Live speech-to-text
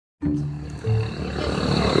अरे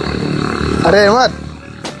अहमद,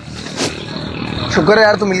 शुक्र है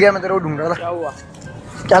यार तू मिल गया। मैं तेरे को ढूंढ रहा था। क्या हुआ?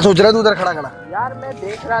 क्या सोच रहा है तू उधर खड़ा खड़ा? यार मैं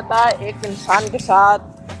देख रहा था एक इंसान के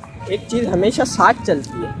साथ एक चीज हमेशा साथ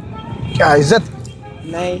चलती है। क्या इज्जत?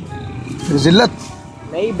 नहीं। फिर जिल्लत?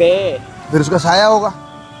 नहीं बे। फिर उसका साया होगा।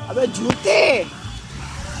 अबे झूठे।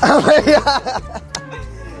 अबे यार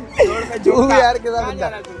तू भी यार कैसा कहाँ जा बंदा।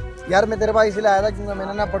 रहा तू? यार मैं तेरे पास इसलिए आया था क्योंकि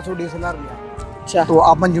मैंने ना परसों DSLR लिया। अच्छा। तो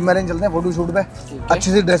अपन जिम्मे लेने चलते हैं फोटो शूट पे।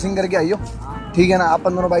 अच्छी सी ड्रेसिंग करके आइयो, ठीक है ना?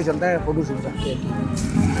 अपन दोनों भाई चलते हैं फोटो शूट पे।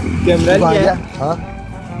 कैमरा लिया? हाँ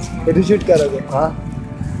फोटो शूट करोगे? हाँ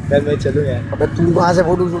यार मैं चलूँ यार। अबे तू कहाँ से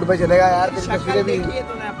फोटो शूट पे चलेगा यार? तेरी तस्वीरें भी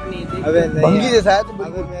अबे नहीं भंगी जैसा है तू।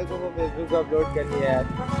 अबे मेरे को वो फेसबुक पे अपलोड करनी है यार।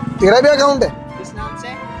 तेरा भी अकाउंट है? किस नाम से?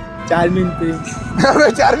 Charming Prince. अबे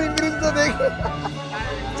चार्मिंग प्रिंस तो देख।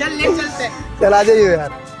 चल ले चलते। चल आ जाइए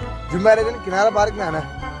यार, जुम्मे वाले दिन किनारा पार्क में आना है,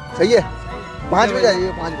 सही है? 5 बजे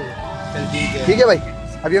आइए, 5 बजे। चल ठीक है भाई,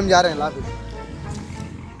 अभी हम जा रहे हैं लाभ।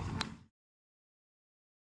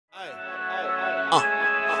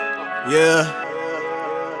 Yeah.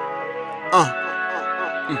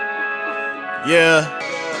 Yeah.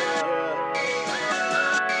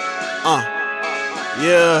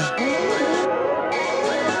 Yeah.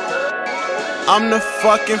 I'm the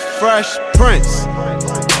fucking Fresh Prince.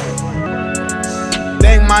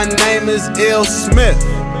 Think my name is Ill Smith.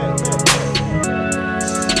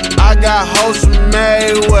 I got hoes from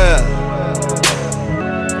everywhere.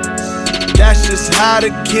 That's just how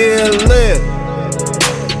the kid live.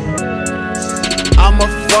 I'm a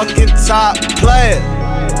fucking top player.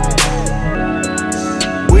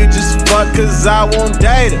 We just fuck cause I won't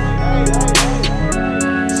date her.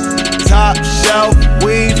 Top shelf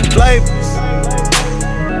weed flavors.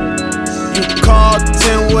 You call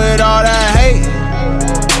 10 with all that hate,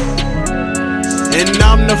 and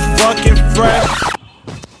I'm the fucking fresh.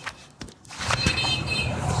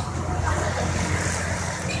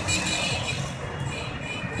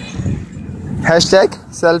 Hashtag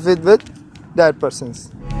selfie with that persons.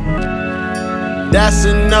 That's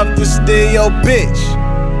enough to steal your bitch.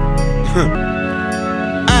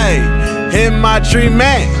 Hey, hit my tree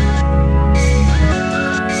man.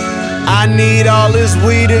 I need all this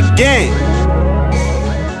weed again.